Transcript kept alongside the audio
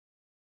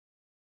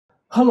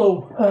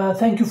Hello,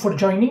 thank you for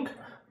joining.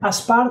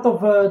 As part of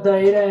the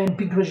ARA and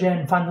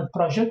PigRegen funded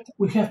project,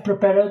 we have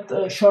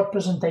prepared short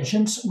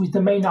presentations with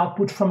the main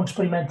output from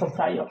experimental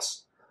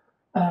trials.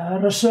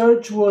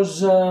 Research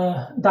was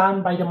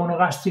done by the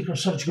monogastric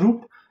research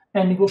group,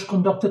 and it was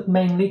conducted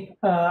mainly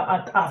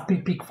at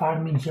AFB Pig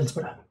Farm in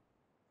Hillsborough.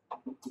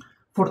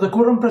 For the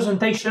current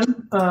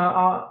presentation,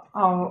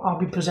 I'll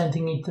be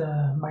presenting it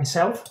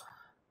myself.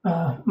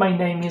 My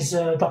name is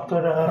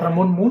Dr.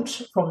 Ramon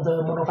Muns from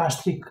the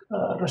monogastric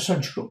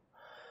research group,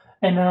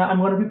 and I'm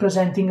going to be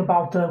presenting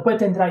about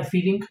wet and dry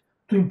feeding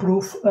to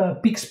improve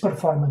pigs'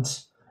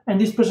 performance.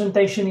 And this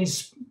presentation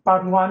is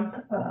part one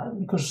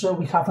because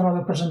we have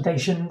another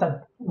presentation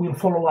that will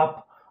follow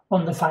up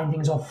on the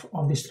findings of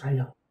this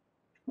trial.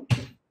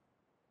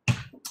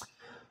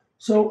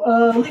 So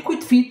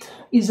liquid feed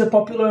is a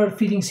popular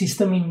feeding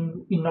system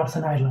in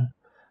Northern Ireland.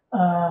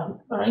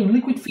 In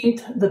liquid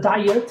feed, the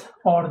diet,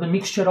 or the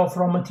mixture of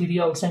raw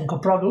materials and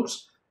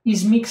co-products,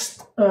 is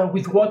mixed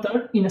with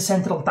water in a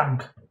central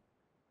tank.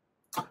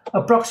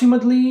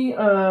 Approximately,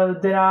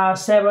 there are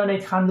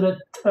 700-800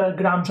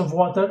 grams of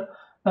water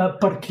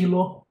per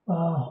kilo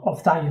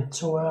of diet.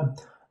 So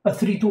a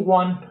 3 to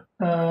 1,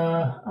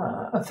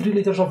 3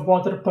 liters of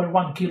water per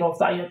 1 kilo of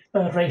diet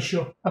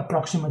ratio,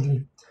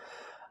 approximately.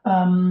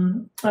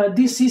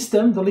 This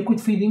system, the liquid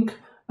feeding,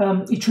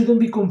 it shouldn't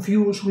be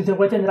confused with the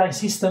wet and dry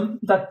system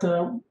that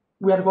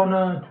we are going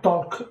to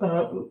talk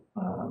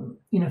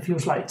in a few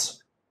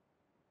slides.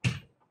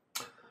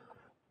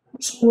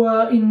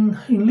 So in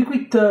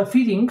liquid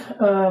feeding,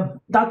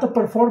 data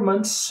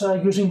performance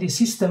using this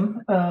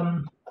system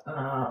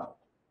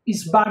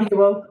is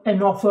variable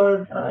and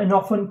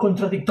often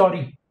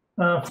contradictory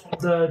from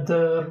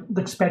the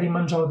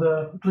experiments or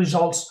the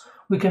results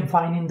we can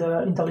find in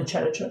the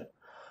literature.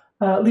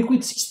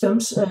 Liquid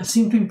systems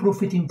seem to improve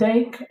feed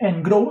intake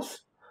and growth,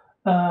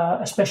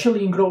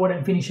 especially in grower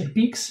and finisher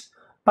pigs,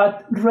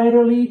 but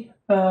rarely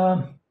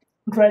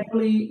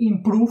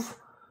improve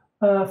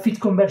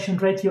feed conversion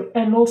ratio.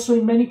 And also,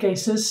 in many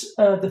cases,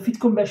 the feed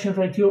conversion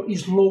ratio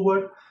is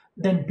lower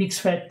than pigs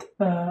fed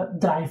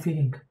dry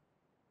feeding.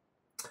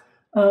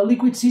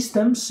 Liquid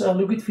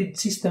feed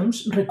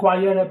systems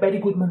require a very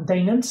good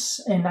maintenance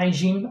and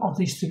hygiene of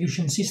the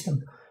distribution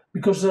system.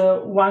 Because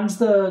once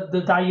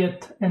the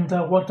diet and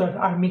the water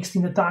are mixed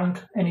in the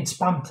tank and it's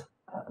pumped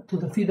to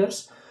the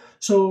feeders,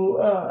 so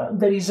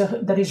there is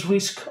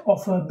risk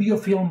of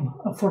biofilm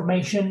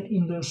formation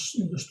in those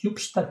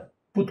tubes that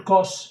could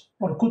cause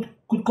or could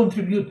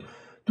contribute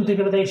to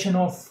degradation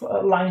of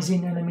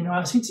lysine and amino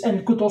acids,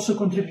 and could also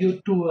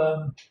contribute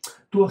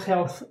to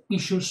health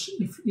issues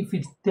if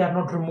they are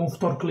not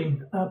removed or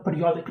cleaned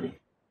periodically.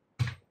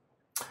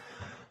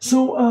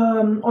 So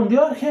on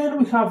the other hand,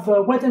 we have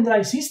wet and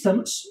dry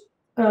systems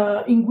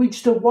in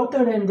which the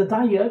water and the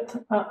diet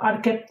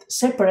are kept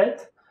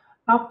separate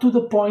up to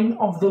the point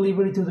of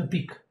delivery to the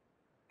pig.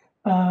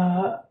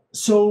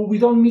 So we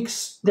don't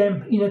mix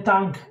them in a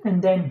tank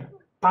and then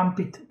pump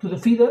it to the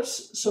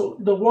feeders. So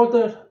the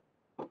water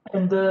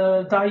and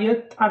the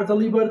diet are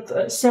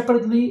delivered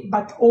separately,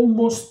 but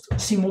almost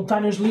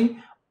simultaneously,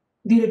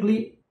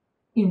 directly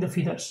in the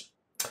feeders.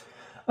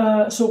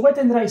 So wet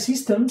and dry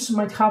systems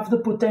might have the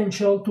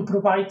potential to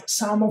provide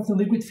some of the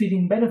liquid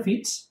feeding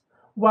benefits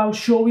while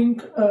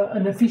showing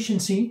an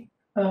efficiency,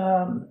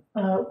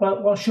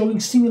 while showing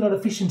similar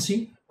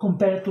efficiency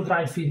compared to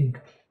dry feeding.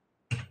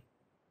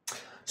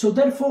 So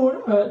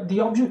therefore, the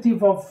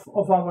objective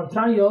of our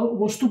trial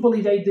was to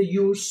validate the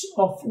use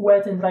of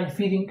wet and dry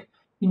feeding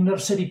in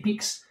nursery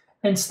pigs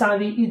and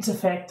study its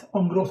effect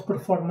on growth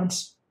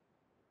performance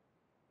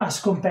as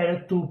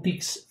compared to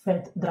pigs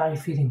fed dry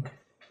feeding.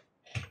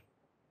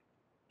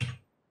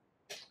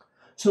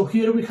 So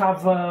here we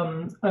have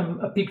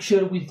a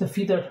picture with the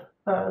feeder,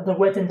 the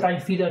wet and dry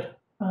feeder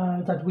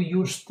that we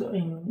used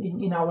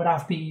in our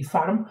AFB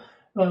farm.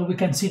 We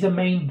can see the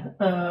main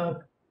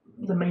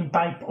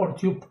pipe or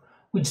tube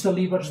which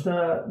delivers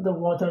the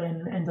water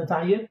and the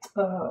diet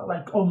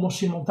like almost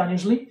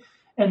simultaneously,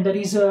 and there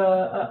is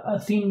a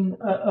thin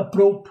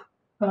probe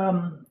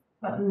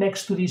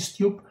next to this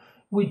tube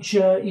which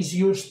is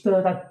used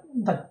that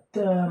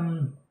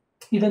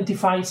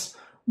identifies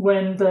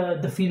when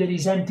the feeder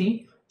is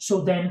empty.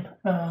 So then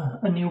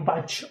a new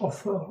batch of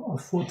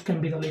food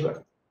can be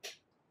delivered.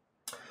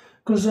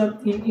 Because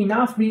in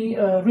AFB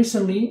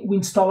recently we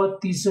installed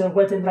this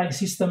wet and dry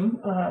system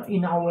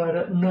in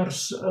our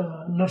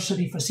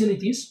nursery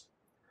facilities,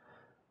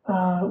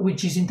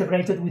 which is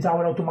integrated with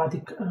our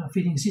automatic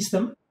feeding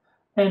system,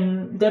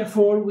 and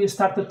therefore we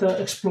started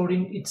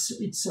exploring its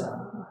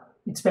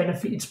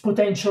benefit, its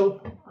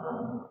potential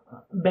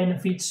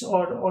benefits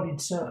or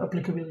its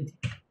applicability.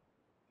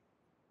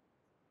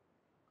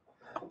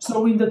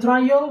 So in the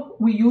trial,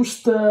 we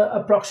used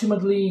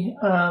approximately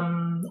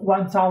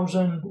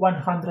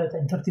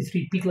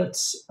 1,133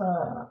 piglets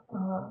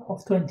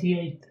of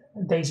 28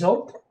 days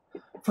old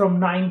from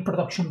 9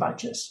 production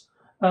batches.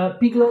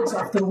 Piglets,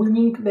 after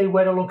weaning, they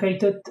were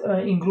allocated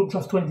in groups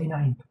of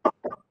 29.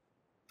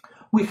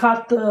 We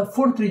had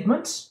 4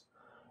 treatments.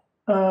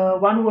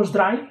 One was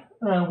dry,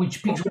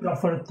 which pigs were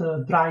offered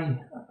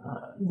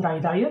dry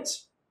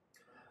diets.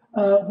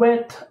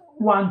 Wet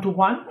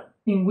 1:1,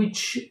 in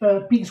which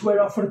pigs were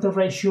offered a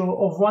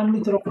ratio of 1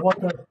 liter of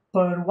water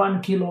per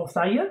 1 kilo of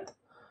diet.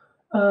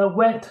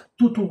 Wet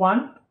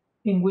 2:1,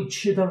 in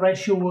which the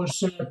ratio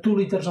was 2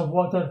 liters of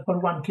water per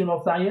 1 kilo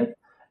of diet.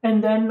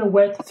 And then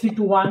wet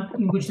 3:1,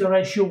 in which the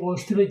ratio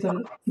was 3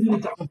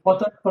 liters of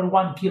water per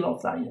 1 kilo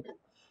of diet.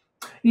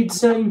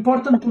 It's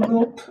important to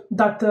note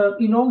that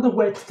in all the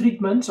wet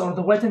treatments, or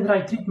the wet and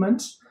dry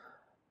treatments,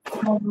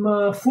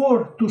 from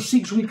 4 to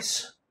 6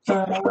 weeks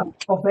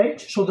of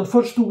age, so the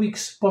first 2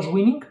 weeks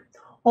post-weaning,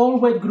 all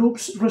wet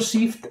groups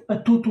received a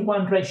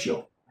 2:1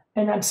 ratio.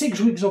 And at 6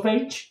 weeks of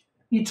age,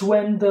 it's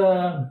when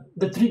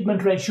the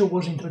treatment ratio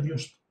was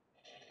introduced.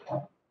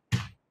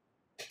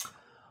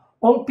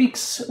 All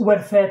pigs were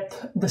fed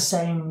the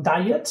same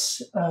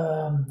diets,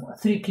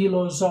 3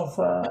 kilos of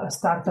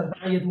starter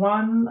diet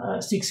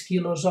 1, 6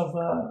 kilos of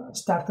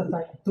starter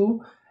diet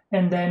 2,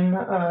 and then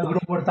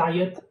grower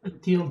diet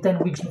until 10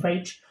 weeks of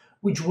age,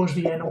 which was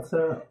the end of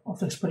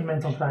the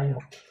experimental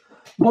trial.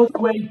 Both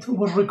weight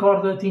was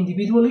recorded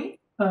individually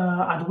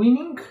at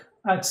weaning,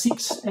 at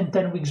 6 and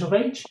 10 weeks of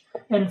age,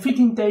 and feed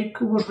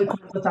intake was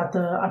recorded at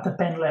the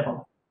pen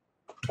level.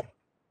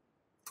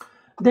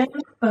 Then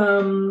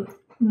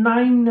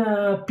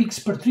 9 pigs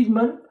per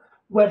treatment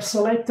were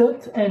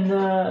selected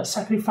and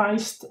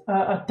sacrificed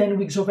at 10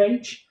 weeks of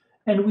age,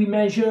 and we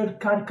measured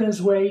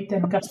carcass weight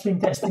and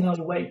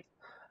gastrointestinal weight.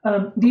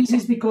 This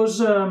is because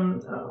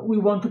we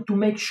wanted to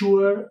make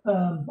sure,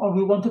 or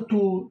we wanted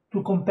to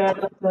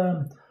compare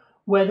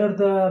whether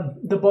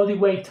the body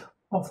weight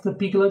of the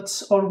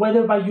piglets, or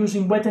whether by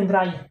using wet and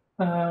dry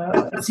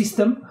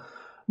system,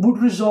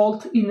 would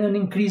result in an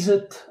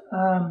increased,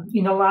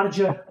 in a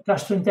larger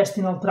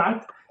gastrointestinal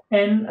tract,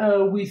 and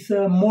with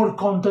more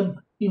content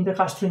in the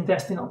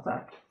gastrointestinal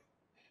tract.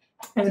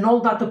 And all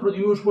data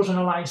produced was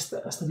analyzed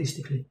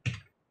statistically.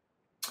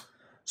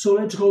 So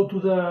let's go to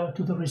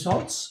the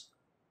results.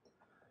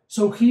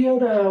 So here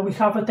we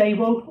have a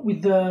table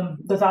with the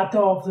data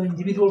of the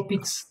individual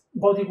pigs'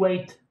 body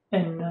weight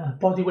and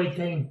body weight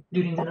gain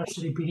during the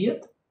nursery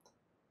period.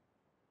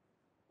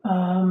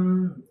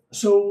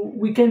 So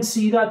we can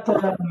see that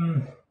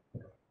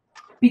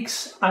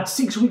pigs at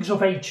 6 weeks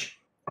of age,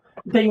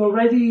 we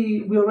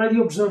already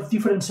observe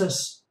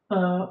differences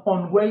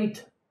on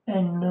weight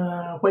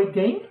and weight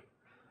gain.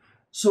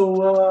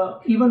 So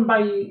even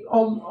by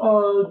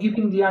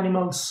giving the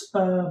animals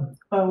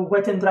a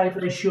wet and dry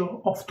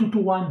ratio of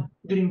 2:1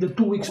 during the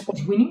 2 weeks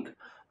post-weaning,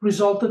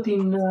 resulted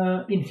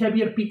in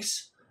heavier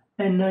pigs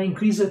and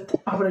increased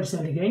average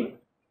daily gain.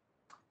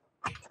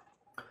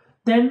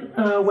 Then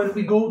when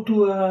we go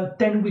to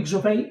 10 weeks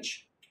of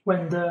age,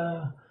 when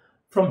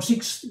from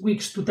 6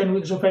 weeks to 10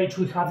 weeks of age,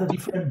 we have the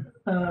different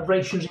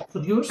ratios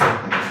introduced.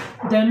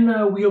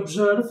 Then we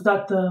observe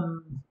that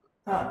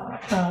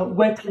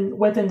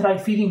wet and dry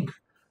feeding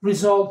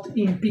result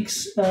in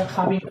pigs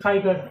having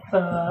higher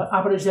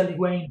average daily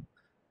gain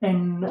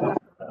and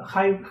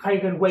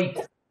higher weight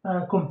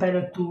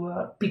compared to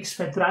pigs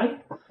fed dry.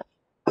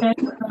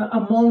 And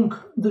among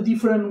the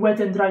different wet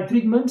and dry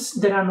treatments,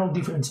 there are no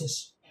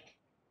differences.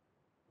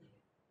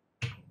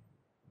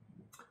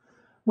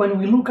 When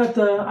we look at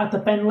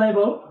the pen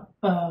level,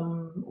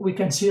 we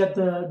can see that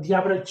the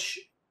average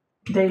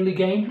daily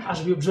gain,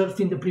 as we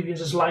observed in the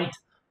previous slide,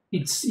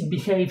 it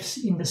behaves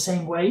in the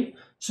same way.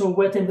 So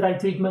wet and dry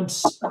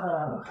treatments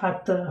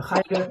had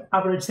higher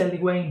average daily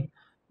gain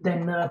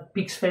than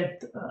pigs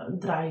fed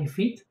dry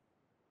feed.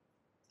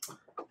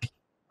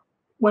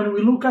 When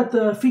we look at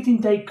the feed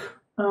intake,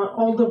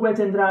 all the wet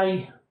and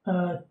dry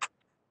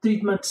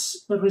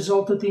treatments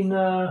resulted in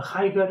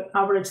higher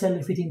average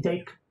daily feed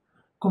intake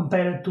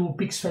compared to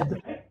pigs fed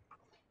dry.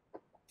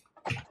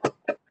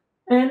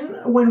 And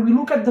when we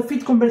look at the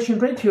feed conversion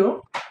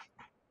ratio,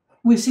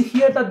 we see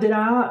here that there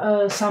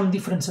are some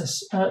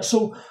differences.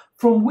 So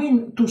from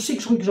wean to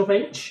 6 weeks of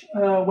age,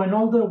 when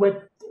all the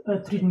wet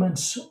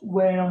treatments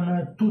were on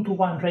a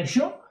 2:1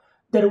 ratio,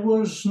 there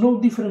was no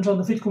difference on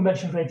the feed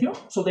conversion ratio.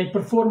 So they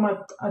perform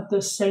at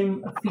the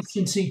same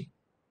efficiency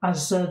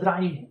as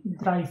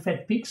dry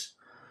fed pigs.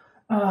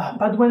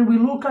 But when we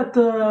look at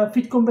the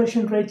feed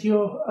conversion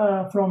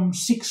ratio from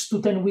 6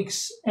 to 10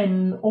 weeks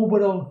and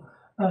overall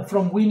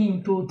from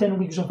weaning to 10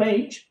 weeks of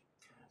age,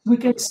 we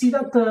can see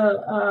that the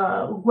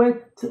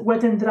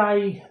wet and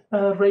dry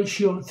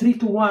ratio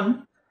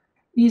 3:1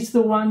 is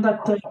the one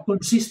that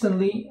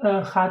consistently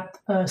had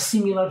a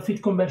similar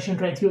feed conversion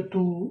ratio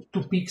to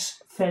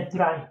pigs fed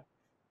dry.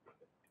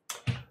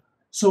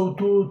 So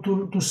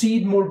to see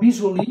it more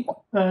visually,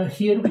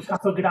 here we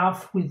have a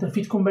graph with the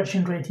feed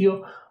conversion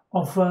ratio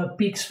of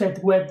pigs fed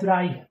wet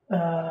dry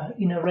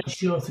in a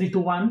ratio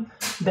 3:1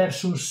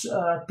 versus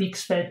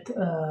pigs fed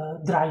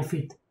dry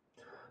feed.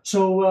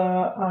 So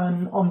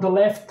on the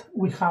left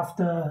we have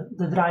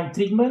the dry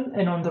treatment,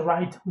 and on the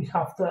right we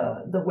have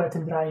the wet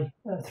and dry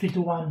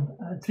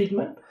 3:1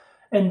 treatment,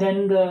 and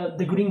then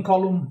the green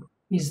column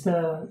is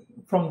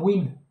from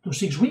wean to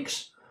 6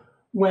 weeks,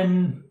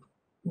 when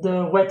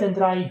the wet and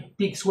dry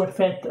pigs were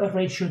fed a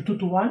ratio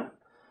 2:1.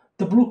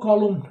 The blue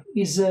column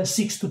is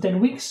 6 to 10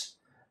 weeks,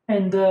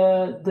 and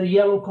the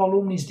yellow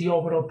column is the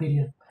overall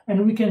period.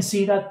 And we can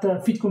see that the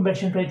feed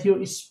conversion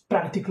ratio is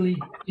practically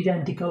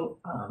identical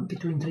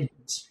between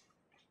treatments.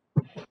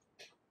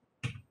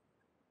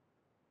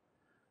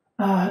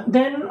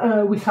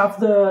 Then we have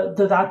the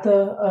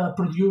data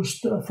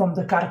produced from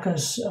the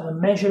carcass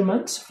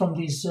measurements from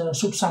this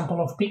subsample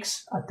of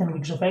pigs at 10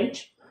 weeks of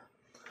age.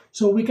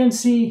 So we can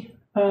see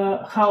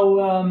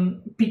how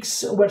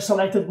pigs were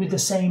selected with the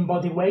same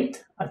body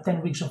weight at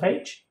 10 weeks of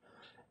age.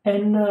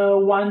 And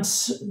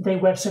once they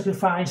were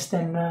sacrificed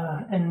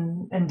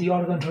and the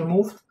organs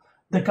removed,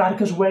 the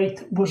carcass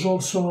weight was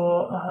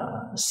also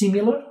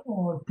similar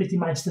or pretty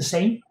much the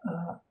same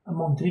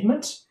among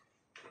treatments.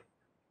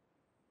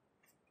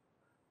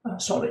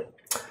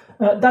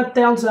 That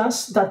tells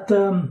us that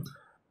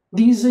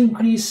this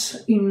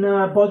increase in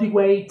body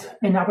weight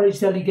and average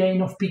daily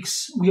gain of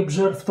pigs we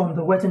observed on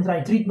the wet and dry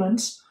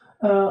treatments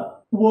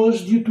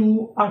was due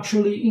to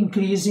actually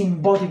increase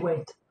in body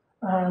weight.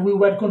 We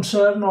were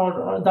concerned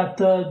that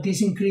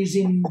this increase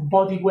in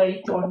body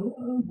weight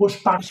was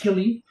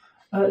partially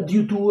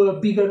due to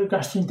bigger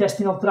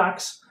gastrointestinal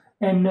tracts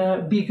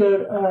and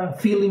bigger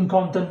filling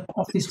content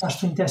of these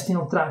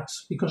gastrointestinal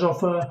tracts because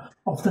of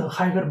the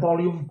higher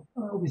volume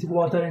with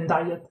water and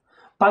diet.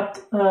 But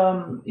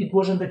it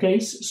wasn't the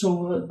case,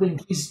 so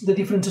the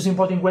differences in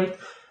body weight,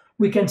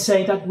 we can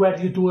say that were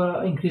due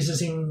to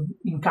increases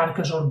in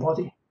carcass or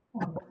body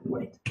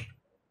weight.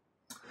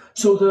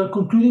 So the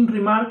concluding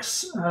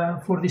remarks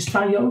for this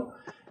trial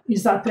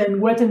is that when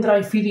wet and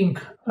dry feeding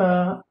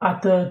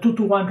at a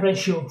 2-to-1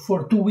 ratio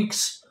for 2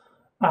 weeks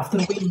after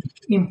we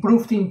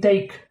improved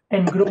intake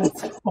and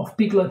growth of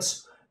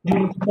piglets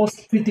during the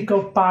most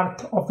critical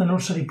part of the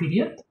nursery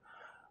period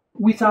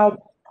without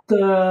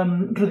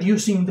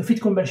reducing the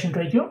feed conversion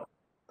ratio.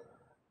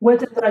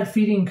 Wet and dry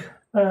feeding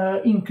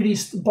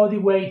increased body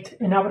weight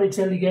and average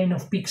daily gain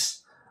of pigs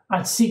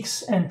at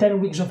 6 and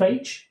 10 weeks of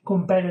age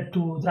compared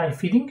to dry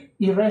feeding,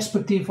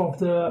 irrespective of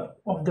the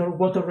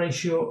water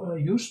ratio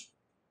used.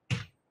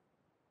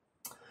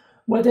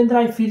 Wet and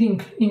dry feeding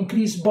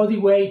increased body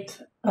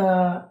weight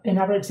and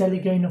average daily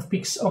gain of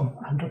pigs. Oh,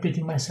 I'm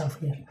repeating myself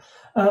here.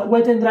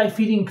 Wet and dry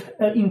feeding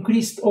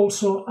increased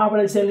also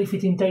average daily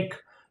feed intake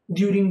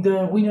during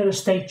the weaner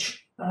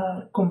stage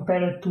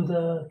compared to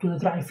the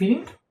dry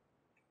feeding.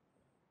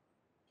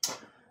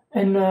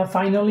 And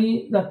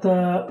finally, that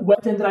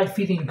wet and dry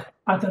feeding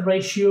at a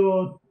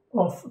ratio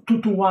of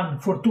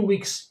 2-to-1 for 2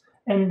 weeks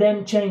and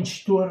then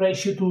change to a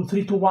ratio to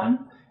 3-to-1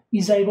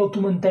 is able to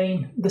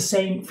maintain the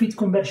same feed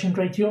conversion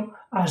ratio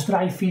as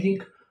dry feeding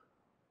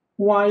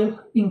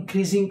while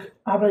increasing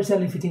average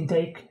daily feed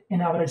intake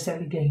and average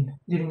daily gain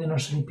during the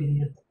nursery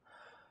period.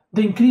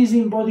 The increase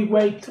in body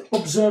weight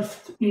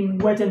observed in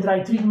wet and dry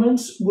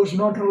treatments was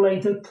not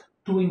related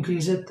to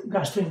increased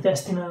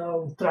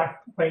gastrointestinal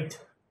tract weight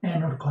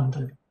and or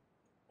content.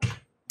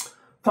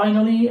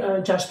 Finally,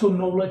 just to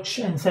acknowledge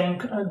and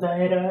thank the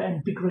ERA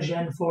and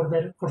Piglets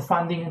for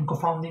funding and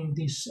co-founding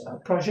this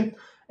project,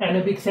 and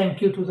a big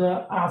thank you to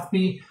the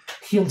AFB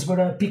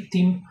Hillsborough Pig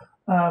team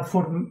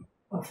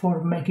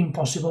for making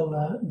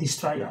possible this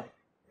trial.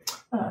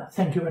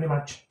 Thank you very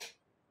much.